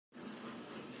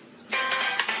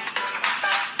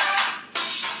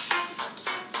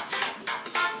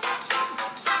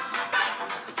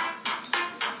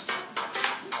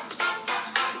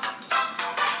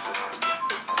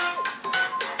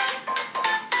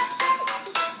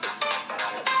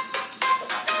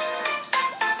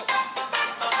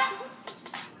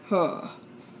Huh.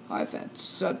 I've had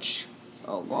such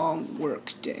a long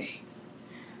work day.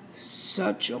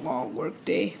 Such a long work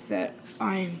day that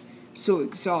I'm so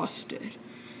exhausted.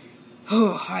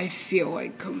 Oh, I feel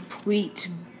like complete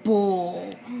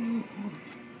bull.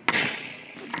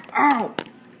 Ow!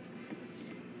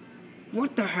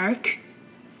 What the heck?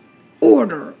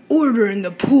 Order! Order in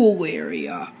the pool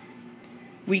area.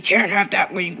 We can't have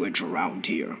that language around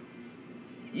here.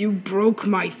 You broke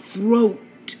my throat.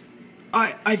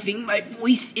 I think my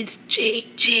voice is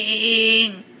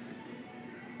changing.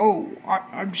 Oh,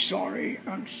 I'm sorry.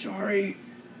 I'm sorry.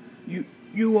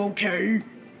 You okay?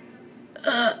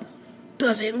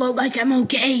 Does it look like I'm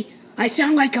okay? I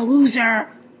sound like a loser.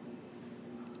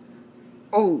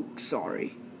 Oh,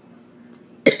 sorry.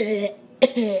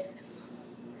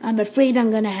 I'm afraid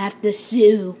I'm gonna have to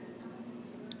sue.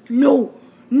 No.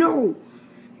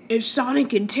 If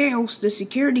Sonic and Tails, the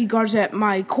security guards at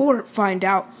my court, find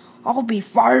out, I'll be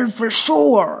fired for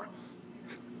sure.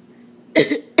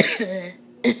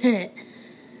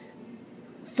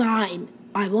 Fine.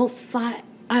 I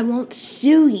won't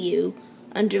sue you.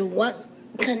 Under what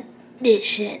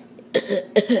condition?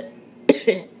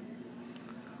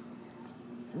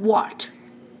 What?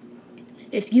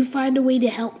 If you find a way to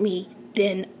help me,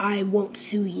 then I won't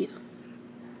sue you.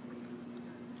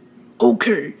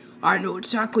 Okay, I know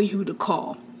exactly who to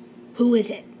call. Who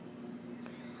is it?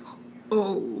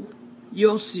 Oh,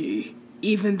 you'll see,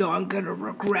 even though I'm gonna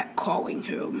regret calling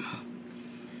him.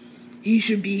 He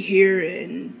should be here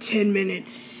in 10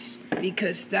 minutes,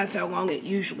 because that's how long it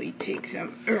usually takes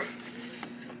him.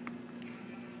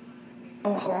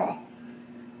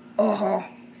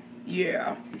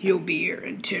 Yeah, he'll be here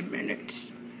in 10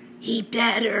 minutes. He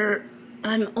better.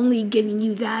 I'm only giving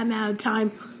you that amount of time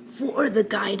for the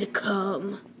guy to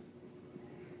come.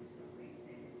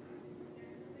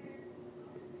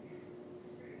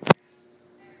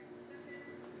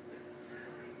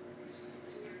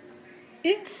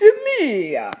 It's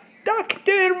me,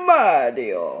 Dr.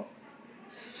 Mario.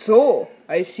 So,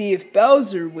 I see if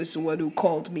Bowser was the one who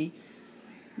called me,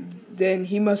 then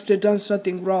he must have done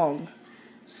something wrong.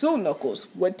 So, Knuckles,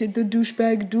 what did the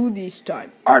douchebag do this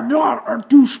time? I'm not a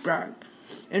douchebag.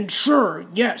 And sure,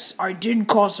 yes, I did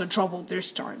cause the trouble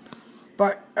this time.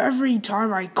 But every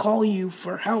time I call you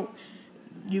for help,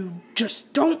 you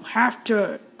just don't have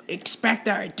to expect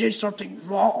that I did something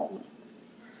wrong.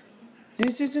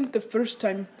 This isn't the first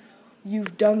time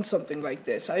you've done something like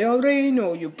this. I already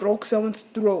know you broke someone's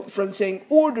throat from saying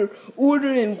order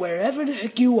in wherever the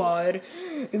heck you are.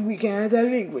 If we can't have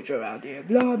that language around here.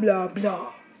 Blah, blah,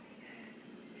 blah.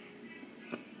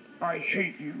 I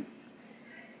hate you.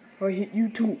 I hate you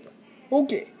too.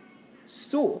 Okay.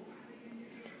 So,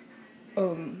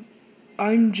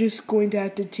 I'm just going to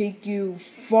have to take you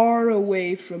far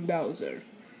away from Bowser.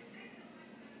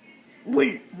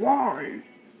 Wait, why?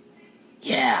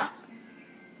 Yeah.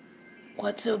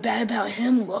 What's so bad about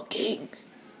him looking?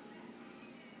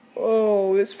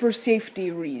 Oh, it's for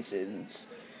safety reasons.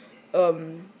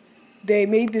 They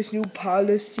made this new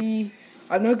policy.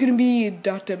 I'm not gonna be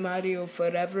Dr. Mario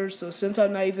forever, so since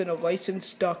I'm not even a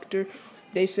licensed doctor,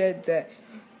 they said that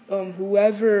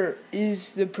whoever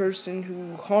is the person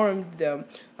who harmed them,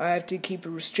 I have to keep a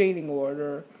restraining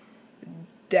order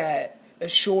that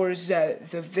assures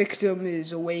that the victim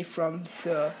is away from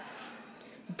the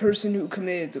person who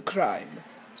committed the crime.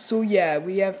 So yeah,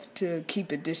 we have to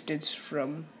keep a distance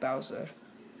from Bowser.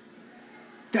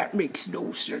 That makes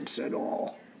no sense at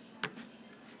all.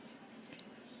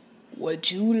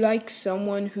 Would you like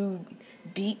someone who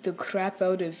beat the crap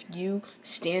out of you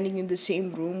standing in the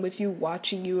same room with you,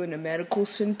 watching you in a medical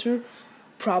center,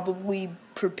 probably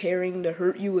preparing to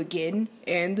hurt you again,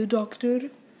 and the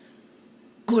doctor?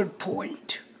 Good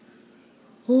point.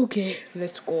 Okay,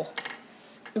 let's go.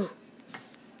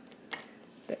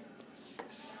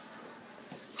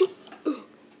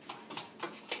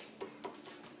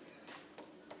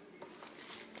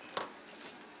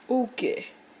 Okay.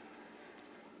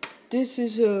 This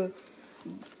is a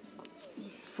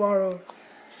far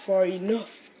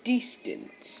enough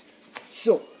distance.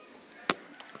 So,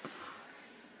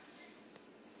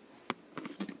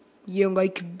 you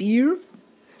like beer?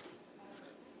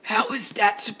 How is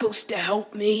that supposed to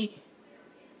help me?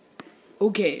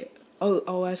 Okay,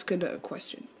 I'll ask another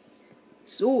question.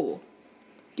 So,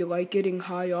 you like getting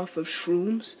high off of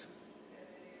shrooms?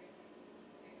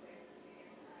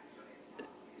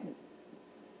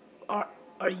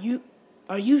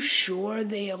 Are you sure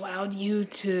they allowed you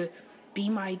to be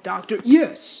my doctor?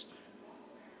 Yes.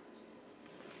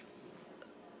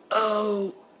 Okay.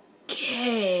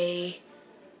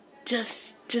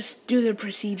 Just do the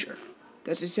procedure.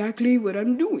 That's exactly what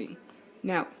I'm doing.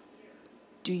 Now,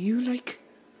 Do you like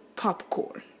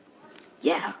popcorn?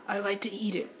 Yeah, I like to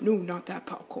eat it. No, not that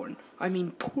popcorn. I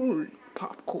mean porn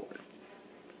popcorn.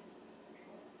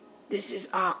 This is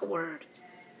awkward.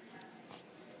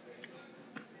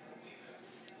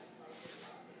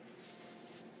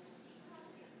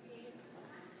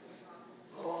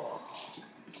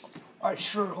 I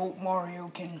sure hope Mario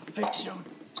can fix him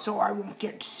so I won't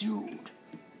get sued.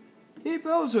 Hey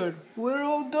Bowser, we're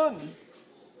all done.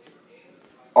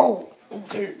 Oh,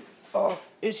 okay.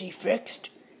 Is he fixed?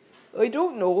 I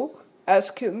don't know.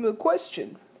 Ask him a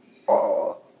question.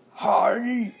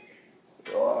 Hardy,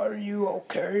 are you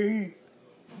okay?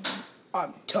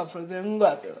 I'm tougher than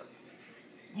leather.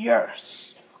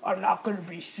 Yes, I'm not gonna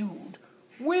be sued.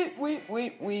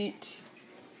 Wait.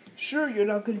 Sure, you're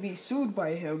not going to be sued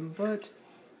by him, but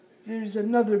there's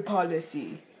another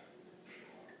policy.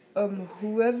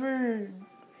 Whoever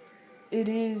it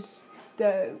is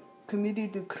that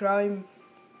committed the crime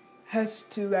has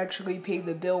to actually pay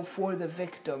the bill for the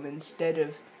victim instead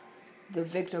of the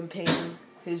victim paying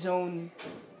his own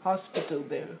hospital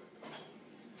bill.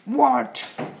 What?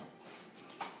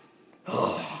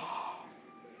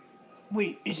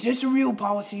 Wait, is this a real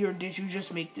policy or did you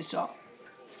just make this up?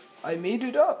 I made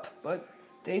it up, but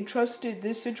they trusted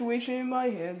this situation in my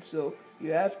hands, so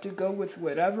you have to go with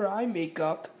whatever I make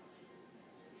up.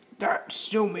 That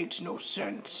still makes no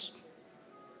sense.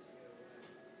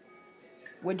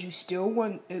 Would you still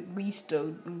want at least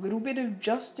a little bit of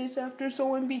justice after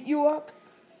someone beat you up?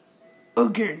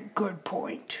 Again, good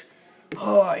point.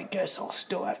 Oh, I guess I'll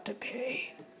still have to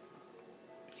pay.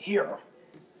 Here.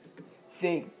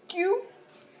 Thank you,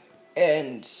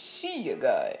 and see you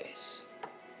guys.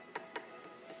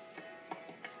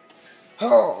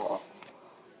 Oh,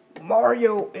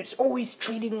 Mario is always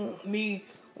treating me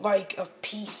like a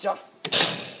piece of...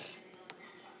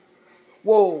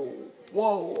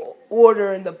 Whoa,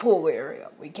 order in the pool area.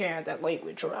 We can't have that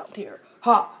language around here.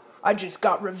 Ha, I just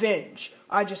got revenge.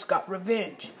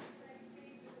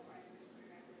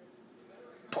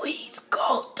 Please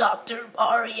call Dr.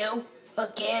 Mario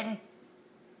again.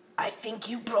 I think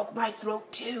you broke my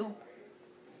throat too.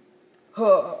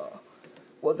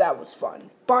 Well, that was fun.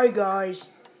 Bye, guys.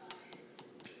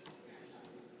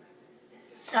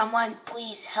 Someone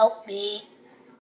please help me.